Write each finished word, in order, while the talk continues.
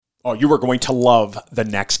Oh, you are going to love the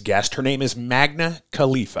next guest. Her name is Magda,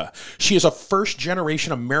 Khalifa. She is a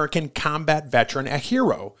first-generation American combat veteran, a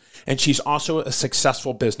hero, and she's also a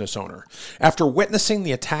successful business owner. After witnessing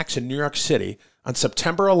the attacks in New York City on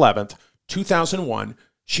September 11th, 2001,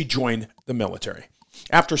 she joined the military.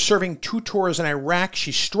 After serving 2 tours in Iraq,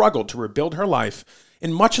 she struggled to rebuild her life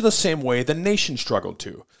in much of the same way the nation struggled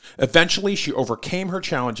to. Eventually, she overcame her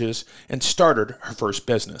challenges and started her first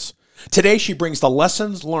business. Today, she brings the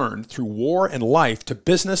lessons learned through war and life to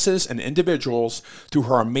businesses and individuals through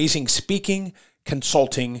her amazing speaking,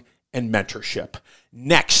 consulting, and mentorship.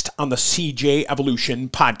 Next on the CJ Evolution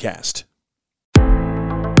podcast.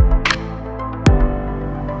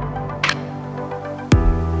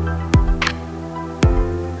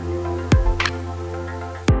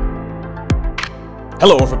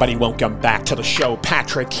 Hello, everybody. Welcome back to the show.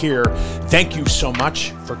 Patrick here. Thank you so much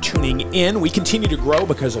for tuning in. We continue to grow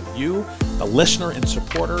because of you, the listener and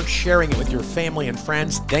supporter, sharing it with your family and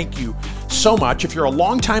friends. Thank you so much. If you're a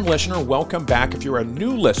longtime listener, welcome back. If you're a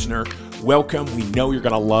new listener, welcome. We know you're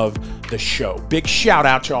going to love the show. Big shout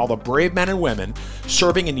out to all the brave men and women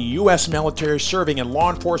serving in the U.S. military, serving in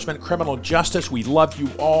law enforcement, criminal justice. We love you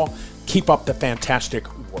all. Keep up the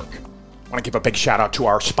fantastic work. I want to give a big shout out to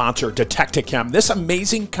our sponsor, Detectichem. This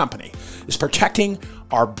amazing company is protecting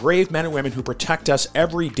our brave men and women who protect us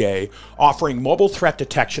every day, offering mobile threat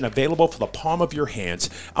detection available for the palm of your hands.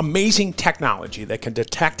 Amazing technology that can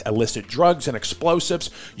detect illicit drugs and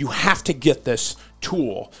explosives. You have to get this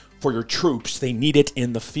tool for your troops. They need it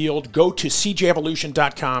in the field. Go to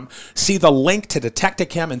cjevolution.com, see the link to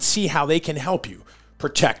Detectichem, and see how they can help you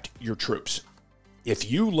protect your troops. If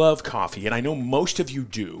you love coffee, and I know most of you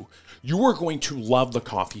do, you are going to love the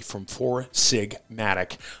coffee from Four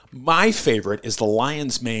Sigmatic. My favorite is the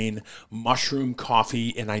Lion's Mane mushroom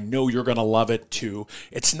coffee, and I know you're going to love it too.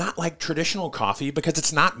 It's not like traditional coffee because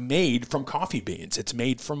it's not made from coffee beans. It's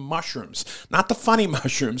made from mushrooms. Not the funny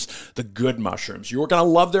mushrooms, the good mushrooms. You're going to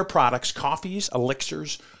love their products, coffees,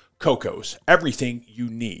 elixirs, cocos, everything you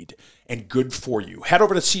need and good for you. Head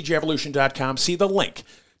over to cjevolution.com, see the link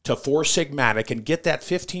to Four Sigmatic, and get that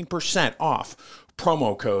 15% off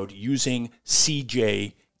promo code using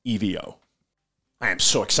CJEVO. I am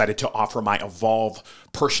so excited to offer my Evolve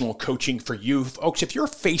personal coaching for you. Folks, if you're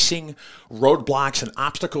facing roadblocks and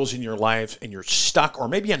obstacles in your life and you're stuck, or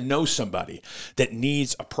maybe you know somebody that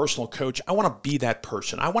needs a personal coach, I want to be that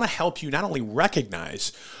person. I want to help you not only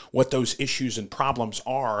recognize what those issues and problems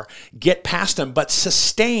are, get past them, but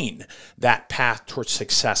sustain that path towards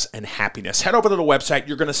success and happiness. Head over to the website.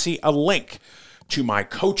 You're going to see a link to my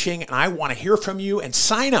coaching, and I want to hear from you and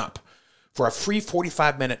sign up for a free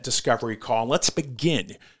 45-minute discovery call. Let's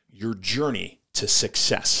begin your journey to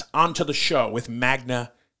success. On to the show with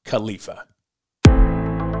Magda, Khalifa.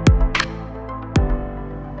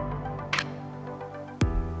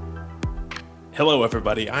 Hello,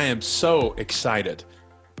 everybody. I am so excited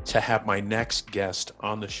to have my next guest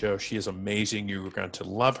on the show. She is amazing. You're going to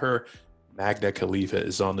love her. Magda Khalifa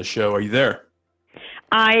is on the show. Are you there?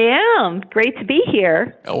 I am. Great to be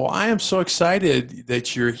here. Oh, I am so excited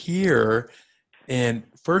that you're here. And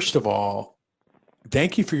first of all,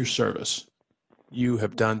 thank you for your service. You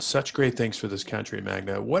have done such great things for this country,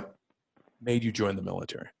 Magda. What made you join the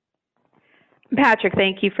military? Patrick,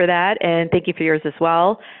 thank you for that. And thank you for yours as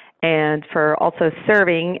well. And for also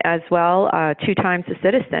serving as well, 2 times a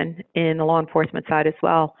citizen in the law enforcement side as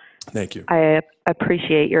well. Thank you. I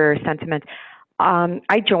appreciate your sentiment.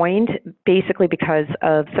 I joined basically because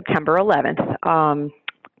of September 11th.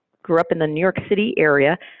 Grew up in the New York City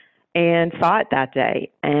area and saw it that day.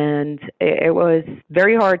 And it was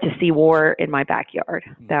very hard to see war in my backyard.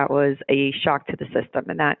 That was a shock to the system,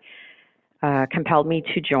 and that compelled me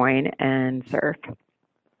to join and serve.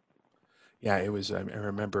 Yeah, it was, I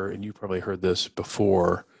remember, and you probably heard this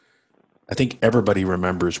before, I think everybody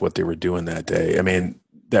remembers what they were doing that day. I mean,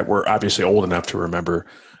 that we're obviously old enough to remember.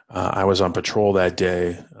 I was on patrol that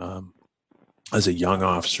day as a young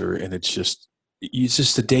officer, and it's just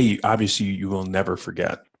a day obviously you will never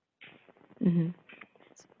forget. Mm-hmm.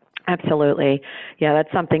 Absolutely. Yeah,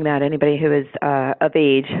 that's something that anybody who is of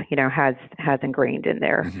age, has ingrained in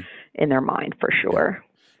their mind for sure. Yeah.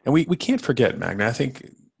 And we can't forget, Magda. I think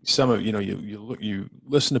some of, you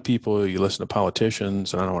listen to people, you listen to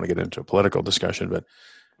politicians, and I don't want to get into a political discussion, but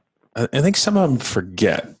I think some of them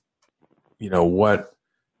forget, what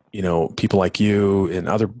people like you and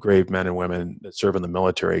other brave men and women that serve in the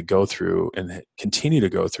military go through and continue to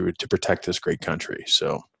go through to protect this great country.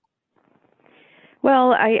 So,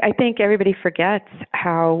 well, I think everybody forgets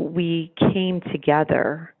how we came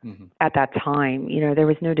together at that time. There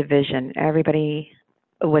was no division. Everybody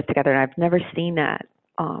was together, and I've never seen that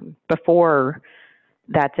before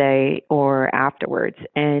that day or afterwards.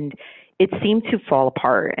 And it seemed to fall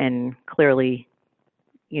apart. And clearly,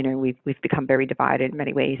 we've become very divided in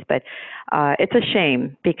many ways. But it's a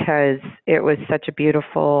shame because it was such a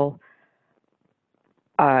beautiful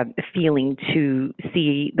feeling to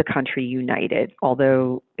see the country united,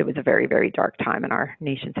 although it was a very, very dark time in our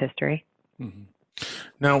nation's history. Mm-hmm.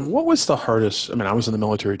 Now, what was the hardest? I mean, I was in the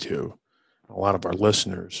military too. A lot of our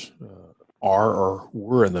listeners are or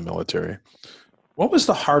were in the military. What was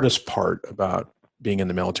the hardest part about being in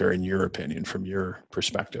the military, in your opinion, from your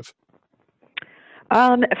perspective?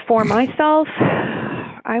 For myself,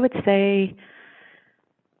 I would say,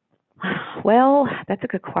 well, that's a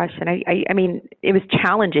good question. I mean, it was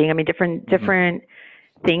challenging. I mean, different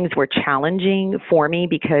things were challenging for me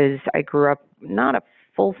because I grew up not a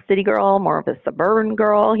full city girl, more of a suburban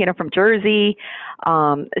girl, from Jersey.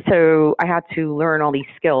 So I had to learn all these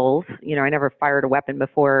skills. I never fired a weapon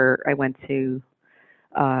before I went to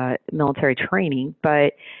military training,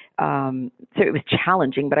 but so it was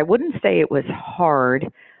challenging, but I wouldn't say it was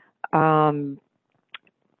hard.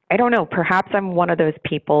 I don't know. Perhaps I'm one of those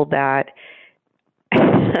people that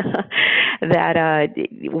that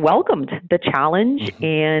welcomed the challenge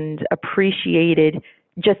and appreciated,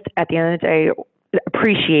 just at the end of the day,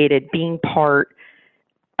 appreciated being part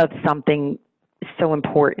of something so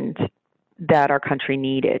important that our country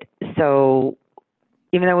needed. So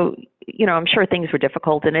even though, I'm sure things were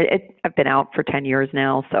difficult, and I've been out for 10 years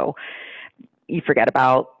now, so you forget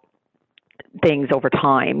about things over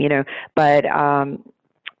time, but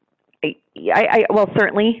well,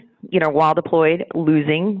 certainly, while deployed,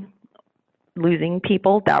 losing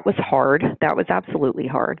people, that was hard. That was absolutely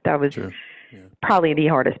hard. That was probably the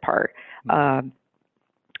hardest part, and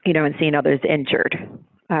seeing others injured,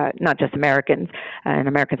 not just Americans and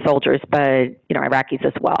American soldiers, but, Iraqis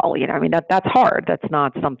as well. I mean, that's hard. That's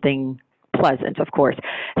not something pleasant, of course.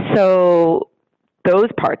 So those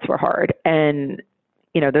parts were hard. And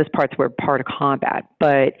those parts were part of combat.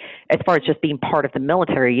 But as far as just being part of the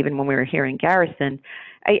military, even when we were here in garrison,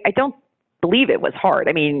 I don't believe it was hard.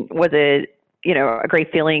 I mean, was it, a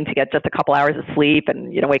great feeling to get just a couple hours of sleep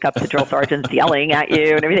and, wake up to drill sergeants yelling at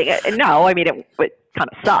you and everything? No, I mean, it kind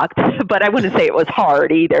of sucked, but I wouldn't say it was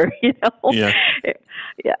hard either, Yeah.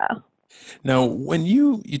 Yeah. Now, when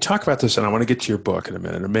you talk about this, and I want to get to your book in a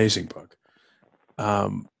minute, an amazing book.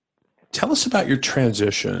 Tell us about your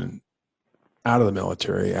transition out of the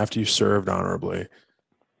military after you served honorably.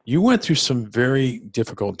 You went through some very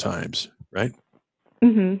difficult times, right?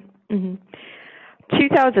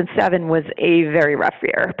 2007 was a very rough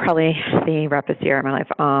year, probably the roughest year of my life.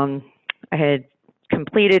 I had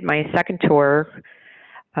completed my second tour,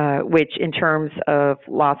 which in terms of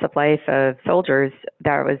loss of life of soldiers,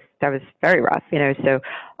 that was very rough, so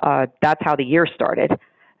that's how the year started.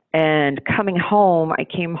 And coming home, I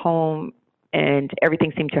came home and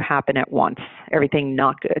everything seemed to happen at once. Everything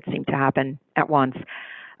not good seemed to happen at once.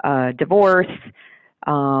 Divorce.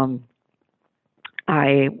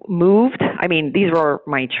 I moved. I mean, these were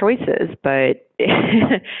my choices, but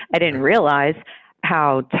I didn't realize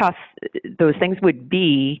how tough those things would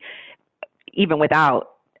be even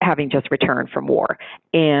without having just returned from war.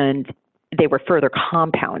 And they were further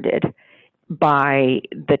compounded by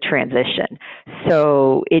the transition.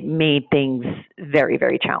 So it made things very,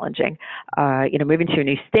 very challenging. Moving to a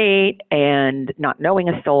new state and not knowing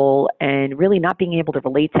a soul and really not being able to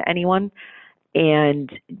relate to anyone and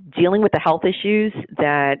dealing with the health issues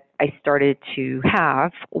that I started to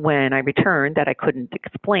have when I returned that I couldn't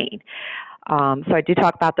explain. So I do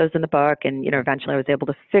talk about those in the book, and eventually I was able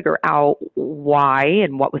to figure out why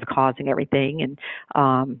and what was causing everything, and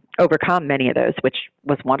overcome many of those, which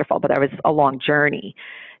was wonderful. But that was a long journey.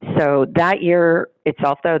 So that year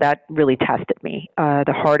itself, though, that really tested me.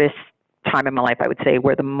 The hardest time in my life, I would say,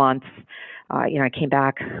 were the months. I came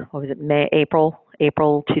back. What was it? April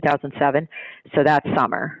 2007. So that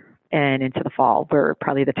summer and into the fall were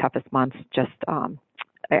probably the toughest months. Just I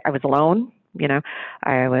was alone.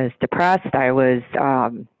 I was depressed. I was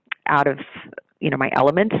out of, my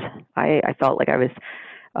element. I felt like I was,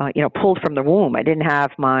 pulled from the womb. I didn't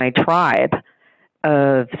have my tribe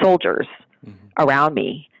of soldiers around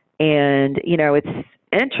me. And, it's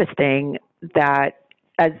interesting that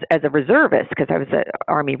as a reservist, because I was an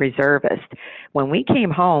Army reservist, when we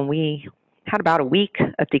came home, we had about a week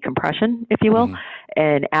of decompression, if you will,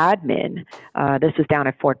 and admin. This was down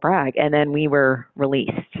at Fort Bragg. And then we were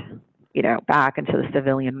released, back into the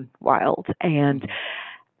civilian wild. And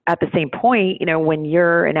at the same point, when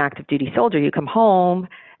you're an active duty soldier, you come home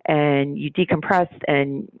and you decompress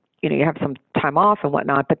and, you have some time off and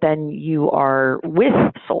whatnot, but then you are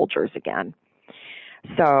with soldiers again.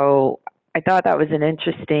 So I thought that was an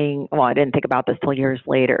interesting, well, I didn't think about this till years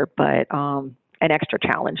later, but an extra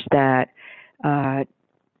challenge that uh,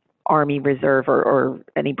 Army Reserve or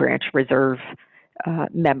any branch reserve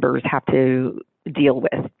members have to deal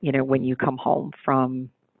with, when you come home from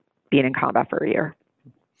being in combat for a year.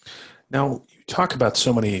 Now, you talk about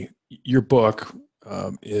so many, your book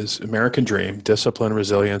is American Dream, Discipline,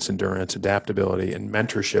 Resilience, Endurance, Adaptability, and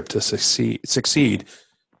Mentorship to Succeed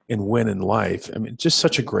and Win in Life. I mean, just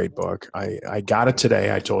such a great book. I got it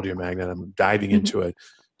today. I told you, Magda, I'm diving Mm-hmm. into it.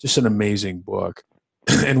 Just an amazing book.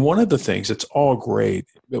 And one of the things, it's all great,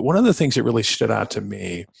 but one of the things that really stood out to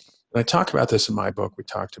me, and I talk about this in my book, we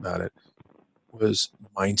talked about it, was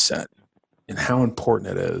mindset and how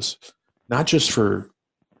important it is, not just for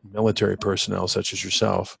military personnel such as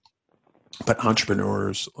yourself, but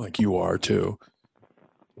entrepreneurs like you are too,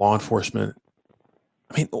 law enforcement.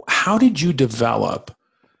 I mean, how did you develop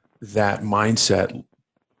that mindset,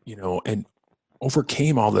 and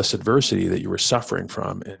overcame all this adversity that you were suffering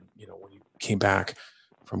from, and when you came back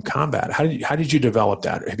from combat? How did you develop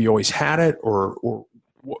that? Have you always had it, or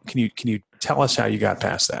can you tell us how you got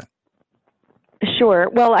past that? Sure.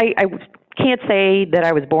 Well, I can't say that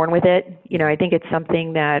I was born with it. I think it's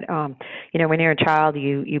something that, when you're a child,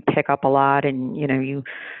 you pick up a lot, and,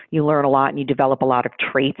 you learn a lot, and you develop a lot of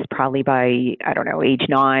traits probably by, I don't know, age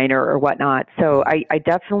 9 or whatnot. So I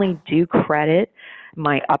definitely do credit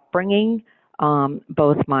my upbringing,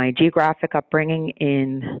 both my geographic upbringing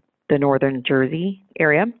in the northern Jersey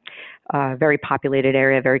area, very populated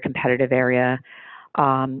area, very competitive area.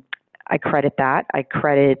 I credit that. I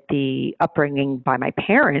credit the upbringing by my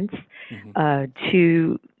parents,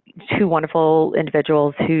 two wonderful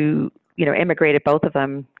individuals who, immigrated. Both of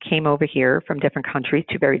them came over here from different countries,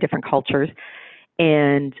 two very different cultures.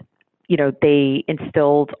 And, they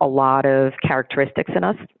instilled a lot of characteristics in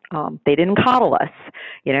us. They didn't coddle us.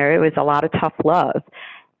 It was a lot of tough love.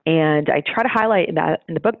 And I try to highlight that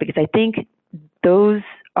in the book because I think those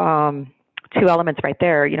two elements right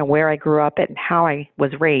there, where I grew up and how I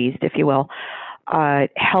was raised, if you will,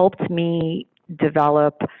 helped me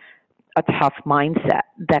develop a tough mindset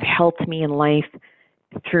that helped me in life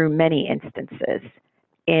through many instances.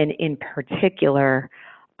 And in particular,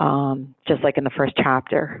 just like in the first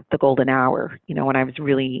chapter, the golden hour, when I was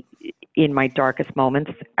really in my darkest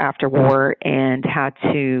moments after war and had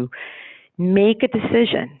to make a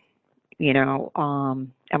decision,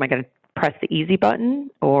 am I going to press the easy button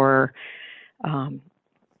or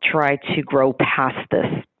try to grow past this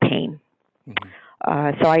pain?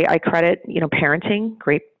 So I credit, parenting,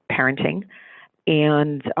 great parenting,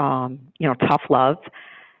 and, tough love,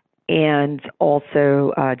 and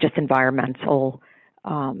also just environmental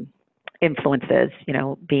influences,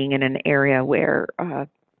 being in an area where,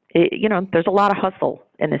 there's a lot of hustle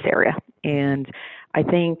in this area. And I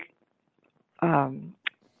think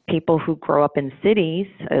people who grow up in cities,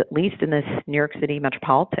 at least in this New York City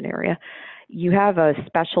metropolitan area, you have a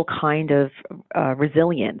special kind of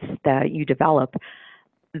resilience that you develop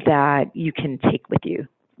that you can take with you,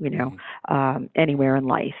 anywhere in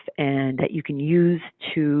life, and that you can use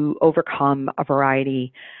to overcome a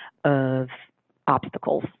variety of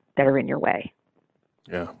obstacles that are in your way.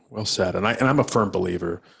 Yeah, well said. And I'm a firm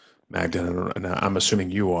believer, Magda, and I'm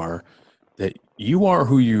assuming you are, that you are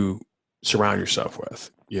who you surround yourself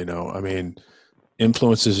with. I mean,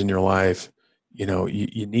 influences in your life,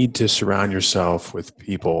 you need to surround yourself with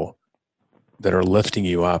people that are lifting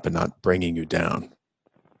you up and not bringing you down.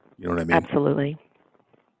 You know what I mean? Absolutely.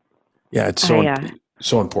 Yeah, it's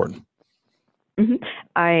so important. Mm-hmm.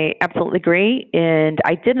 I absolutely agree. And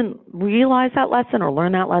I didn't realize that lesson or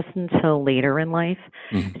learn that lesson until later in life.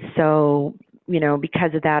 Mm-hmm. So,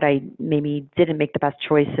 because of that, I maybe didn't make the best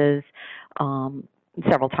choices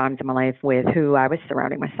several times in my life with who I was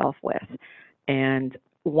surrounding myself with. And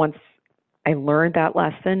once I learned that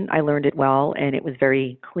lesson, I learned it well, and it was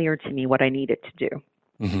very clear to me what I needed to do.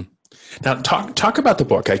 Mm-hmm. Now, talk about the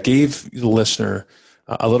book. I gave the listener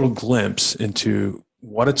a little glimpse into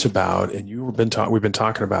what it's about, and we've been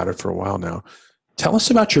talking about it for a while now. Tell us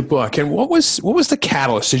about your book, and what was the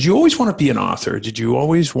catalyst? Did you always want to be an author? Did you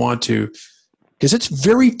always want to? Because it's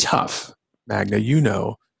very tough, Magda,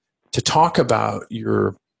 to talk about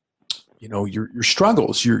your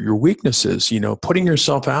struggles, your weaknesses, putting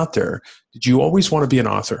yourself out there. Did you always want to be an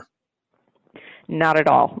author? Not at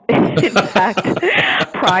all. In fact,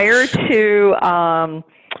 prior to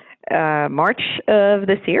March of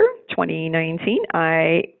this year, 2019,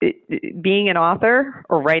 being an author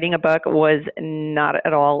or writing a book was not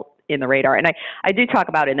at all in the radar. And I do talk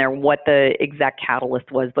about in there what the exact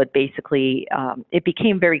catalyst was, but basically it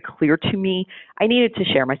became very clear to me I needed to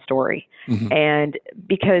share my story. Mm-hmm. And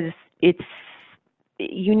because it's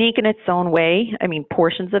unique in its own way, I mean,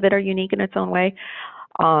 portions of it are unique in its own way.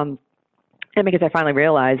 And because I finally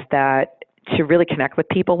realized that to really connect with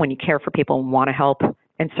people, when you care for people and want to help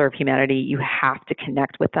and serve humanity, you have to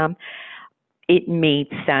connect with them. It made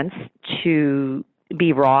sense to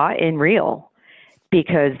be raw and real,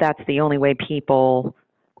 because that's the only way people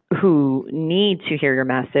who need to hear your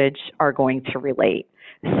message are going to relate.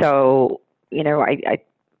 So,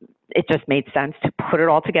 it just made sense to put it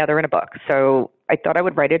all together in a book. So I thought I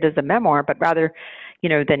would write it as a memoir, but rather,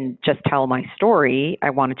 than just tell my story, I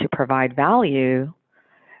wanted to provide value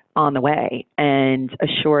on the way and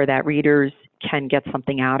assure that readers can get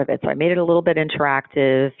something out of it. So I made it a little bit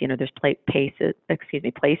interactive. There's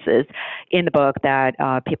places in the book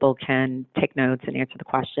that people can take notes and answer the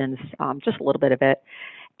questions, just a little bit of it.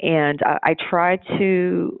 And I try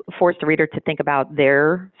to force the reader to think about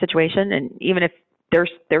their situation, and even if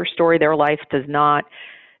their story, their life does not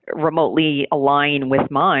remotely align with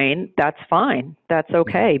mine, that's fine. That's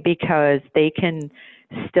okay, because they can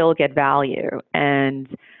still get value. And,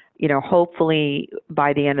 hopefully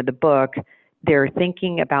by the end of the book, they're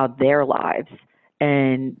thinking about their lives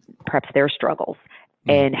and perhaps their struggles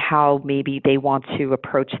and how maybe they want to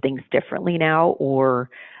approach things differently now, or,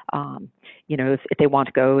 if they want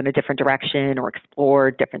to go in a different direction or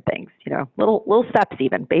explore different things, little steps,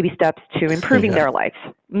 even baby steps to improving their life.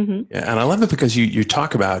 Mm-hmm. Yeah, and I love it because you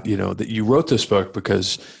talk about, that you wrote this book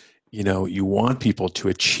because, you want people to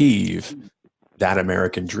achieve that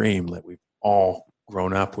American dream that we've all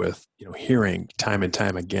grown up with, hearing time and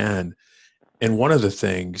time again. And one of the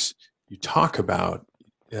things you talk about,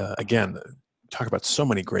 again, talk about so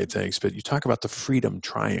many great things, but you talk about the freedom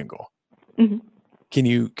triangle. Mm-hmm. Can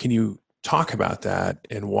you talk about that,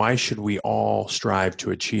 and why should we all strive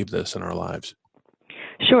to achieve this in our lives?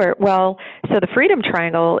 Sure. Well, so the freedom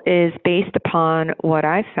triangle is based upon what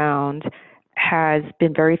I found has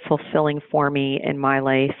been very fulfilling for me in my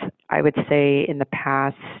life, I would say in the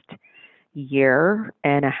past year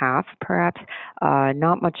and a half, perhaps,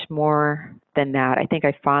 not much more than that. I think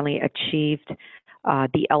I finally achieved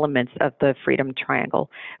the elements of the freedom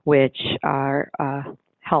triangle, which are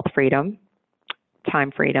health freedom,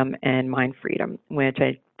 time freedom, and mind freedom, which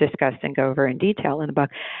I discussed and go over in detail in the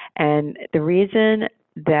book. And the reason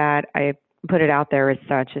that I put it out there as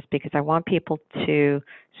such is because I want people to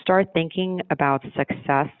start thinking about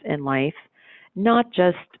success in life, not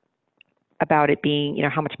just about it being,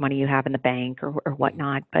 how much money you have in the bank or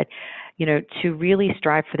whatnot, but, to really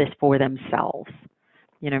strive for this for themselves,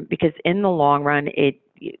 because in the long run,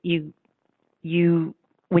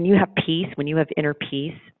 when you have peace, when you have inner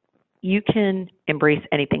peace, you can embrace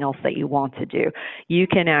anything else that you want to do. You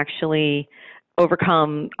can actually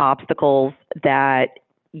overcome obstacles that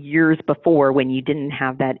years before, when you didn't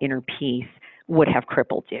have that inner peace, would have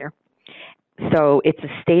crippled you. So it's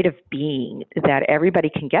a state of being that everybody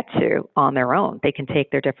can get to on their own. They can take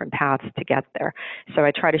their different paths to get there. So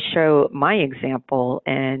I try to show my example,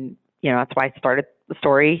 and that's why I started the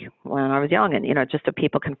story when I was young, and just so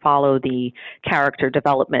people can follow the character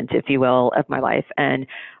development, if you will, of my life, and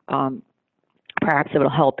perhaps it will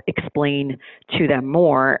help explain to them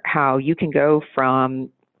more how you can go from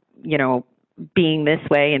being this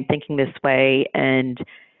way and thinking this way and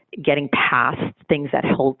getting past things that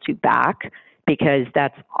hold you back, because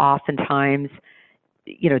that's oftentimes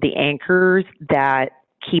the anchors that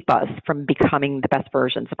keep us from becoming the best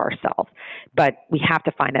versions of ourselves. But we have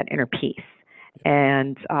to find that inner peace.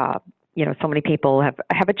 And, so many people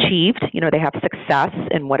have achieved, they have success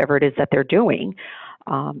in whatever it is that they're doing,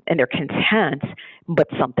 and they're content, but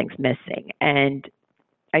something's missing. And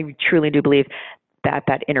I truly do believe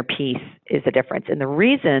that inner peace is the difference. And the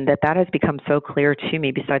reason that has become so clear to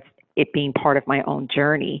me, besides it being part of my own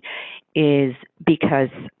journey, is because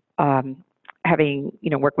having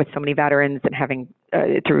worked with so many veterans and having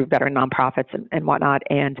through veteran nonprofits and whatnot,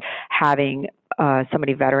 and having so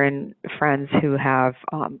many veteran friends who have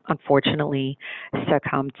unfortunately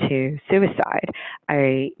succumbed to suicide.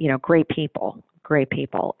 Great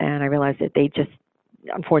people, and I realized that they just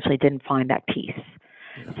unfortunately didn't find that peace.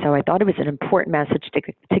 Yeah. So I thought it was an important message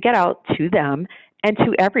to get out to them and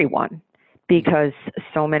to everyone, because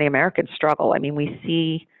so many Americans struggle. I mean, we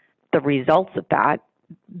see the results of that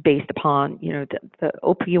based upon, the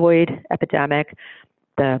opioid epidemic,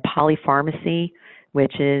 the polypharmacy,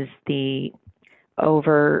 which is the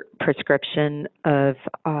over prescription of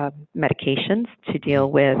medications to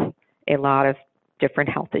deal with a lot of different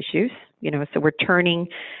health issues, So we're turning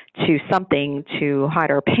to something to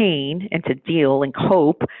hide our pain and to deal and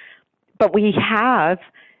cope, but we have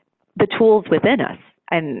the tools within us.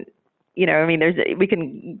 And, we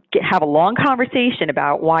can have a long conversation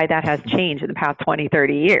about why that has changed in the past 20,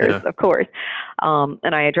 30 years, of course.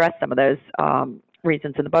 And I address some of those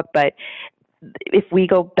reasons in the book, but if we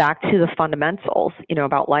go back to the fundamentals,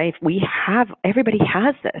 about life, everybody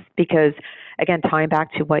has this, because again, tying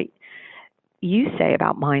back to what you say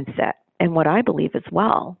about mindset and what I believe as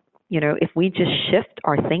well, if we just shift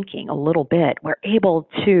our thinking a little bit, we're able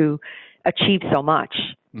to achieve so much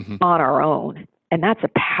on our own. And that's a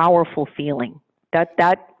powerful feeling.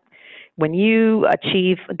 That when you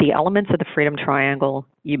achieve the elements of the freedom triangle,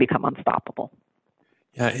 you become unstoppable.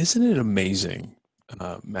 Yeah, isn't it amazing,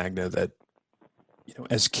 Magda, that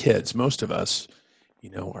as kids, most of us,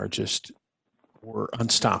 we're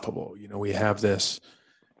unstoppable. We have this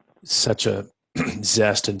such a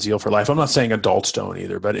zest and zeal for life. I'm not saying adults don't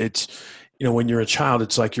either, but it's, when you're a child,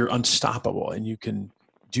 it's like you're unstoppable and you can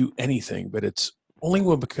do anything, but it's only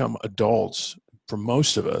when we become adults, for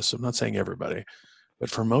most of us, I'm not saying everybody, but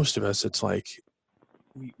for most of us, it's like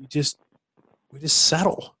we just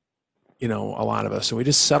settle, a lot of us, and we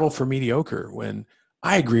just settle for mediocre. When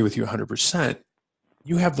I agree with you 100%,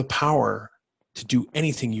 you have the power to do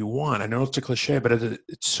anything you want. I know it's a cliche, but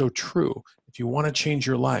it's so true. If you want to change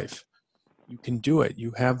your life, you can do it.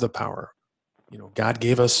 You have the power. God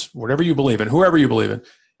gave us whatever you believe in, whoever you believe in,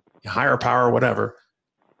 higher power, whatever.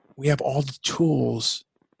 We have all the tools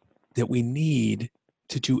that we need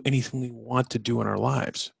to do anything we want to do in our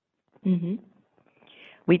lives. Mm-hmm.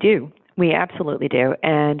 We do. We absolutely do.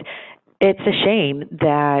 And it's a shame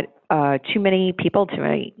that too many people,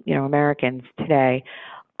 Americans today,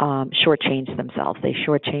 shortchange themselves. They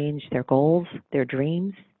shortchange their goals, their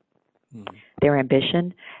dreams, their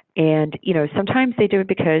ambition. And, sometimes they do it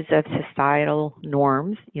because of societal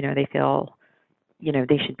norms. They feel,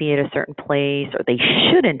 they should be at a certain place, or they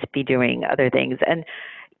shouldn't be doing other things. And,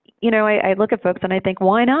 I look at folks and I think,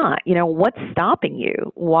 why not? What's stopping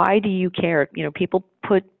you? Why do you care? People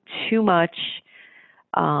put too much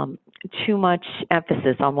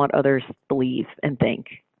emphasis on what others believe and think.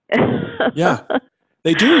 Yeah,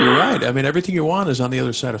 they do. You're right. I mean, everything you want is on the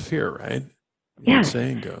other side of fear, right? Yeah. The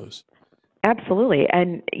saying goes. Absolutely.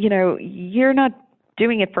 And, you're not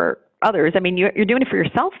doing it for others. I mean, you're doing it for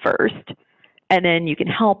yourself first, and then you can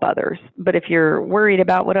help others. But if you're worried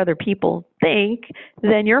about what other people think,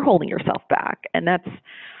 then you're holding yourself back. And that's,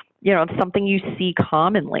 it's something you see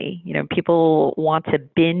commonly. People want to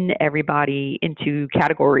bin everybody into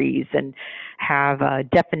categories and have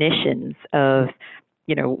definitions of,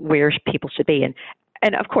 where people should be.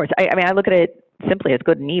 And of course, I look at it simply as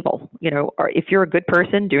good and evil. Or if you're a good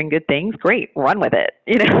person doing good things, great, run with it.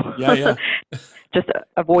 Yeah. Just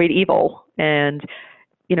avoid evil and,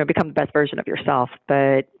 become the best version of yourself.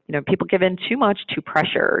 But, people give in too much to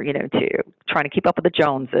pressure, to trying to keep up with the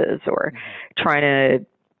Joneses, or trying to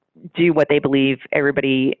do what they believe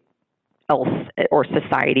everybody else or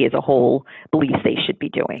society as a whole believes they should be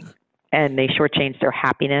doing. And they shortchange their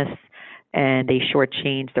happiness, and they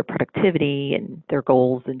shortchange their productivity and their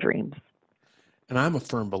goals and dreams. And I'm a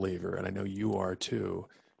firm believer, and I know you are too,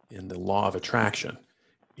 in the law of attraction.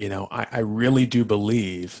 I really do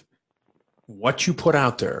believe what you put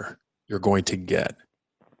out there, you're going to get.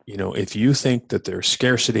 If you think that there's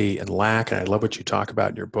scarcity and lack, and I love what you talk about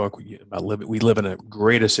in your book, we live in a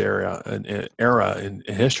greatest era in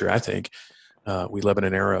history, I think. We live in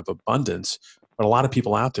an era of abundance, but a lot of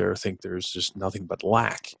people out there think there's just nothing but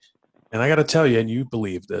lack. And I got to tell you, and you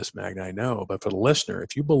believe this, Magda, I know, but for the listener,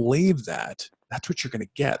 if you believe that, that's what you're going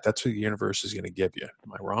to get. That's what the universe is going to give you.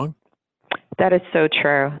 Am I wrong? That is so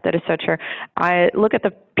true. That is so true. I look at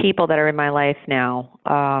the people that are in my life now,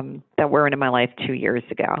 that weren't in my life 2 years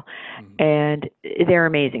ago, and they're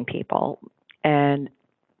amazing people, and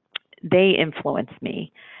they influence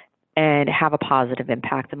me and have a positive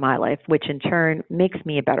impact in my life, which in turn makes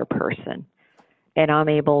me a better person. And I'm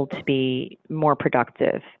able to be more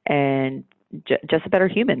productive and just a better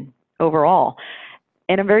human overall.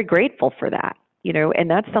 And I'm very grateful for that,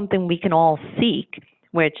 and that's something we can all seek,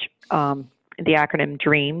 which the acronym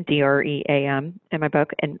DREAM, DREAM, in my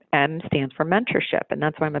book, and M stands for mentorship. And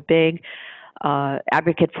that's why I'm a big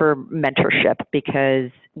advocate for mentorship,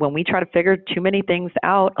 because when we try to figure too many things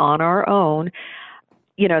out on our own,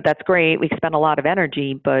 that's great. We spend a lot of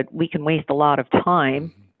energy, but we can waste a lot of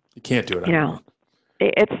time. You can't do it on your own.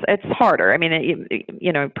 It's harder. I mean,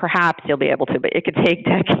 perhaps you'll be able to, but it could take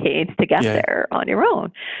decades to get there on your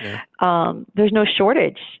own. Yeah. There's no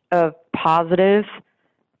shortage of positive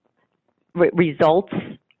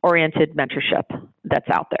results-oriented mentorship that's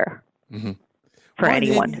out there. Mm-hmm. for Well,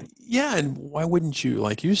 anyone. yeah. And why wouldn't you,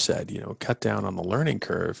 like you said, cut down on the learning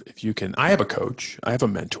curve if you can? I have a coach, I have a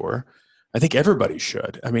mentor. I think everybody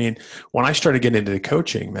should. I mean, when I started getting into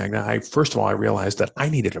coaching, Magna, first of all, I realized that I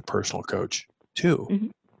needed a personal coach too. Hmm.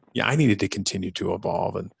 Yeah, I needed to continue to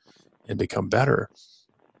evolve and become better.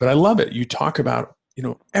 But I love it. You talk about,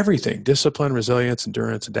 everything: discipline, resilience,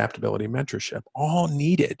 endurance, adaptability, mentorship, all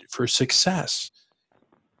needed for success,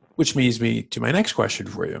 which leads me to my next question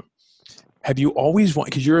for you. Have you always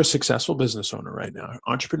wanted, because you're a successful business owner right now,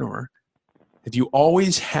 entrepreneur, have you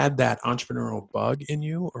always had that entrepreneurial bug in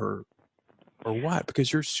you, or what?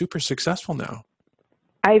 Because you're super successful now.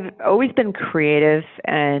 I've always been creative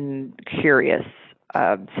and curious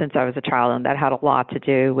since I was a child, and that had a lot to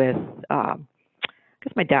do with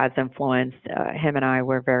because my dad's influence. Him and I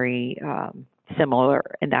were very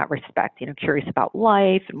similar in that respect. Curious about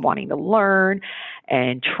life and wanting to learn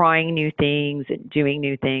and trying new things and doing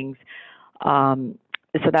new things.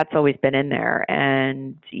 So that's always been in there.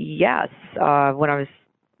 And yes, when I was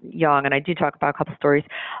young, and I do talk about a couple stories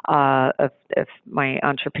of my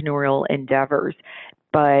entrepreneurial endeavors,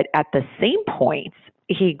 but at the same point,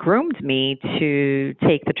 he groomed me to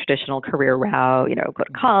take the traditional career route, go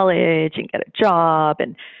to college and get a job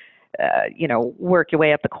and, work your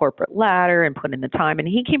way up the corporate ladder and put in the time. And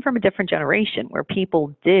he came from a different generation where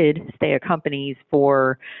people did stay at companies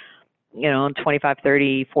for, 25,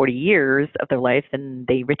 30, 40 years of their life, and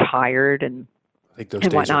they retired and I think those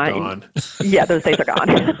and days are whatnot. gone. Yeah, those days are gone.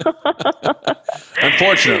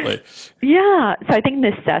 Unfortunately. Yeah, so I think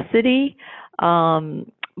necessity,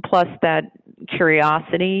 plus that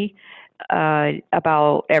curiosity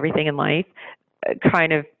about everything in life,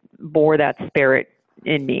 kind of bore that spirit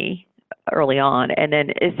in me early on. And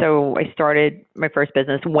then so I started my first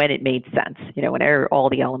business when it made sense. When all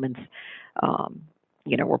the elements,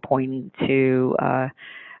 were pointing to a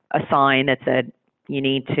sign that said you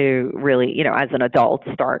need to really, as an adult,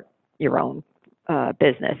 start your own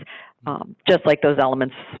business. Just like those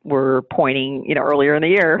elements were pointing, earlier in the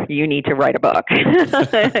year, you need to write a book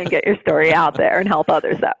and get your story out there and help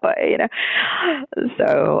others that way,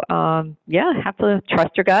 So, have to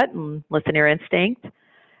trust your gut and listen to your instinct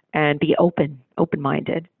and be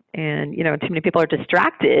open-minded. And, too many people are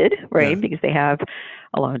distracted, right? Yeah. Because they have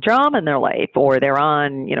a lot of drama in their life, or they're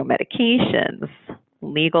on, medications,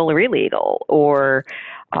 legal or illegal, or,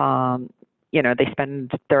 they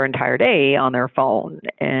spend their entire day on their phone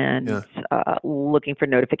and looking for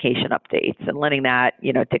notification updates and letting that,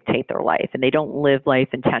 dictate their life. And they don't live life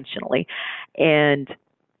intentionally. And,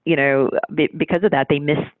 because of that, they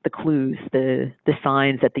miss the clues, the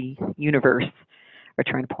signs that the universe are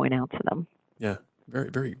trying to point out to them. Yeah. Very,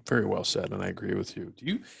 very, very well said. And I agree with you.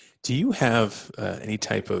 Do you have any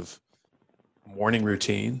type of morning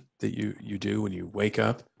routine that you do when you wake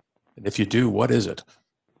up? And if you do, what is it?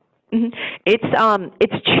 Mm-hmm.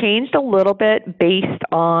 It's changed a little bit based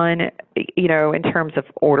on, in terms of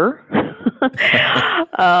order,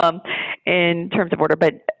 in terms of order,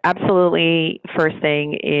 but absolutely first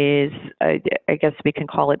thing is, I guess we can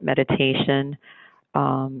call it meditation.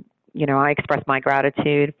 I express my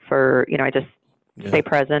gratitude for, I just stay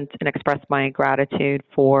present and express my gratitude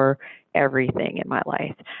for everything in my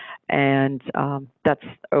life. And that's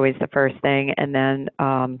always the first thing. And then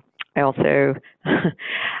I also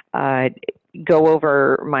go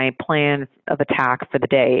over my plan of attack for the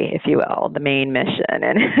day, if you will, the main mission,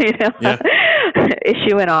 and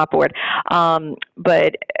issue an op board.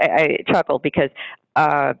 But I chuckle because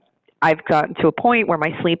I've gotten to a point where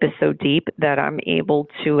my sleep is so deep that I'm able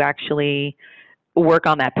to actually work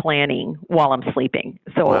on that planning while I'm sleeping.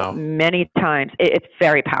 So many times it's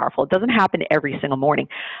very powerful. It doesn't happen every single morning,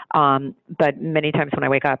 but many times when I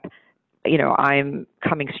wake up, I'm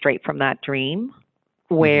coming straight from that dream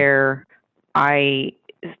where I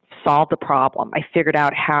solved the problem. I figured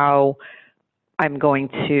out how I'm going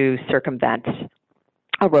to circumvent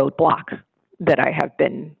a roadblock that I have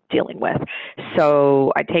been dealing with.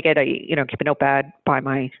 So I take it, I keep a notepad by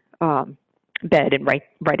my bed and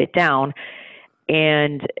write it down,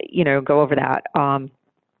 and go over that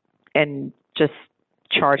and just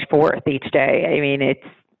charge forth each day. I mean,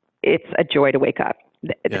 it's a joy to wake up.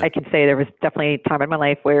 I can say there was definitely a time in my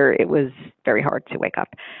life where it was very hard to wake up,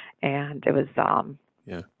 and it was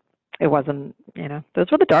it wasn't,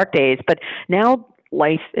 those were the dark days. But now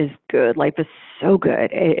life is good. Life is so good.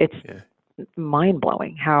 It's mind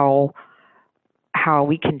blowing how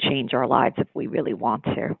we can change our lives if we really want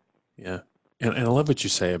to. Yeah, and I love what you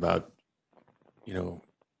say about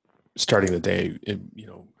starting the day,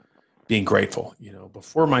 being grateful.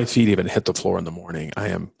 Before my feet even hit the floor in the morning, I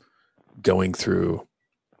am going through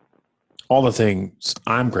all the things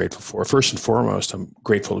I'm grateful for. First and foremost, I'm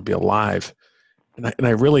grateful to be alive. And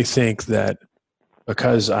I really think that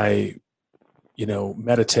because I,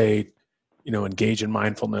 meditate, engage in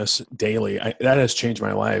mindfulness daily, that has changed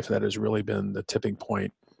my life. That has really been the tipping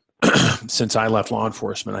point since I left law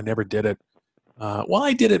enforcement. I never did it. Well,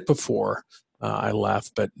 I did it before I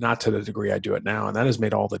left, but not to the degree I do it now. And that has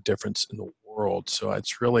made all the difference in the world. So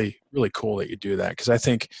it's really, really cool that you do that. Because I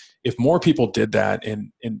think if more people did that,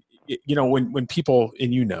 and when people,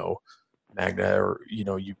 and Magda, or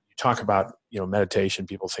you talk about meditation,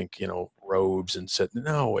 people think robes and sit.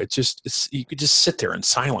 No, it's you could just sit there in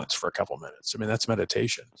silence for a couple of minutes. I mean, that's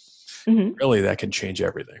meditation. Mm-hmm. Really, that can change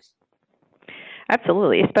everything.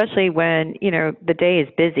 Absolutely, especially when the day is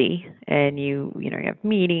busy and you have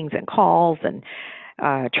meetings and calls and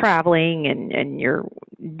traveling and you're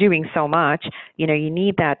doing so much. You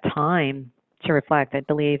need that time to reflect. I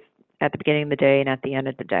believe at the beginning of the day and at the end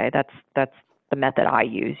of the day. That's the method I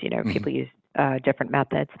use. Mm-hmm. People use different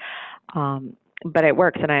methods, but it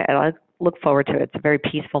works, and I look forward to it. It's a very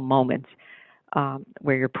peaceful moment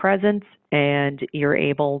where you're present and you're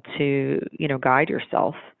able to guide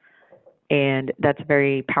yourself. And that's a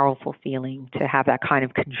very powerful feeling to have that kind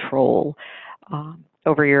of control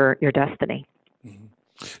over your destiny. Mm-hmm.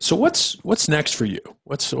 So what's next for you?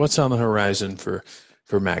 What's on the horizon for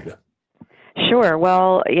Magda? Sure.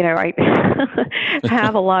 Well, I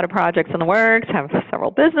have a lot of projects in the works, have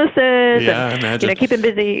several businesses, Yeah, and I imagine. Keeping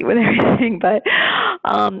busy with everything. But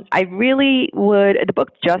I really would. The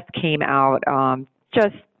book just came out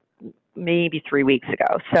just maybe 3 weeks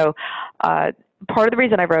ago. So part of the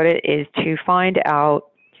reason I wrote it is to find out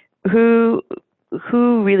who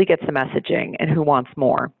really gets the messaging and who wants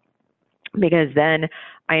more, because then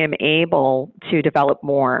I am able to develop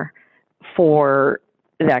more for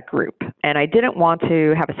that group. And I didn't want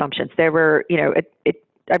to have assumptions. There were, I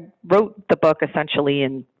wrote the book essentially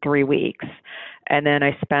in 3 weeks, and then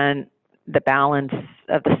I spent the balance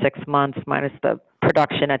of the 6 months minus the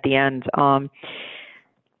production at the end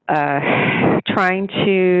trying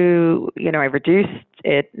to, I reduced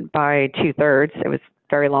it by 2/3. It was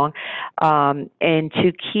very long. And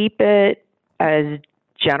to keep it as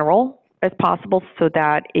general as possible so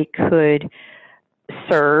that it could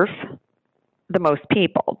serve the most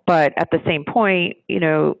people. But at the same point,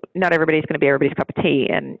 not everybody's going to be everybody's cup of tea.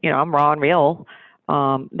 And, I'm raw and real.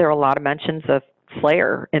 There are a lot of mentions of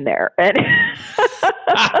Slayer in there. And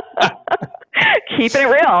keeping it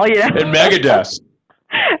real, And Megadeth.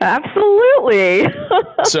 Absolutely.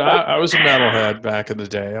 So I was a metalhead back in the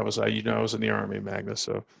day. I was in the Army, Magna.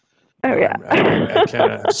 So yeah. I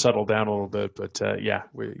kind of settled down a little bit, but yeah,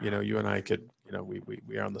 you and I could, we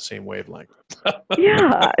are on the same wavelength.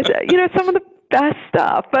 Yeah, some of the best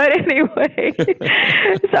stuff. But anyway,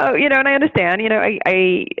 so and I understand.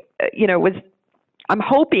 I'm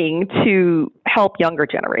hoping to help younger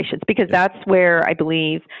generations, because that's where I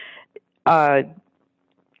believe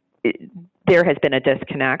there has been a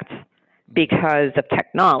disconnect because of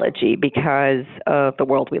technology, because of the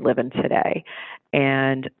world we live in today,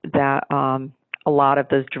 and that a lot of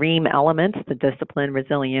those dream elements, the discipline,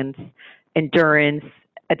 resilience, endurance,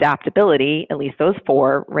 adaptability, at least those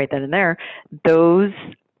 4 right then and there, those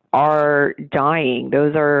are dying.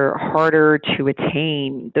 Those are harder to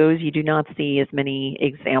attain. Those you do not see as many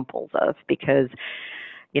examples of, because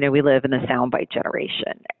we live in the soundbite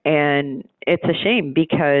generation. And it's a shame,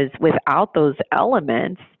 because without those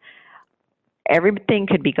elements, everything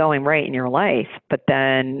could be going right in your life. But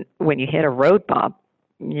then when you hit a road bump,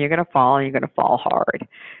 you're going to fall, and you're going to fall hard.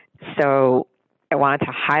 So I wanted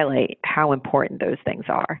to highlight how important those things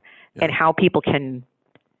are, and how people can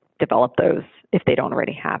develop those if they don't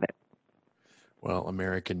already have it. Well,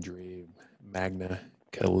 American Dream, Magda,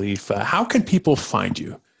 Khalifa. How can people find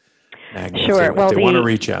you, Magda, Sure. if they want to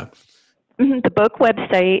reach out? The book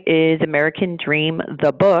website is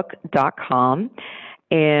AmericanDreamTheBook.com,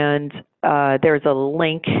 and there's a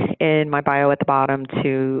link in my bio at the bottom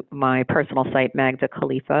to my personal site,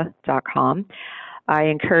 MagdaKhalifa.com. I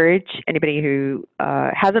encourage anybody who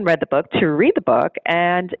hasn't read the book to read the book,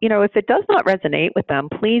 and if it does not resonate with them,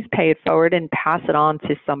 please pay it forward and pass it on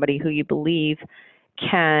to somebody who you believe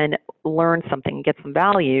can learn something, get some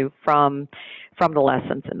value from the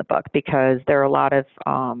lessons in the book, because there are a lot of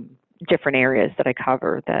different areas that I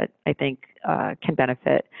cover that I think can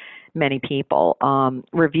benefit many people.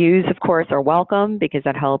 Reviews, of course, are welcome, because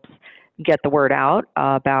that helps get the word out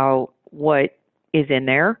about what is in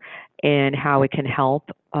there and how it can help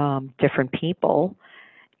different people.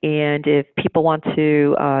 And if people want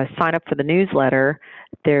to sign up for the newsletter,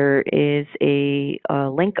 there is a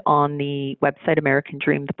link on the website,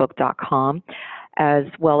 AmericanDreamTheBook.com. as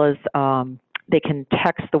well as they can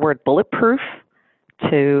text the word bulletproof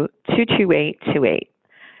to 22828.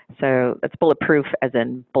 So that's bulletproof as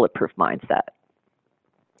in bulletproof mindset.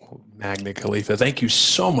 Magda, Khalifa, thank you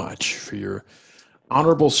so much for your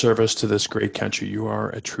honorable service to this great country. You are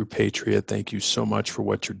a true patriot. Thank you so much for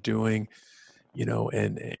what you're doing.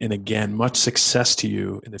 And again, much success to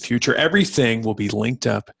you in the future. Everything will be linked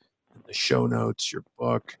up in the show notes, your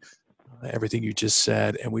book, everything you just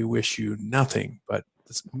said, and we wish you nothing but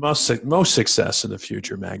most success in the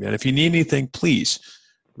future, Magda. And if you need anything, please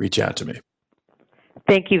reach out to me.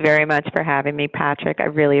 Thank you very much for having me, Patrick. I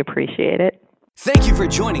really appreciate it. Thank you for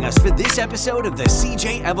joining us for this episode of the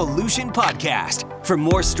CJ Evolution Podcast. For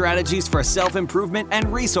more strategies for self-improvement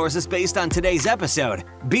and resources based on today's episode,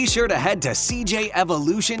 be sure to head to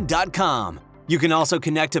cjevolution.com. You can also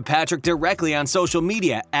connect to Patrick directly on social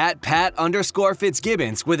media at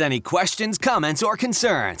Pat_Fitzgibbons with any questions, comments, or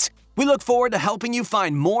concerns. We look forward to helping you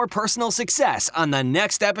find more personal success on the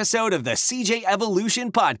next episode of the CJ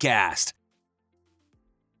Evolution Podcast.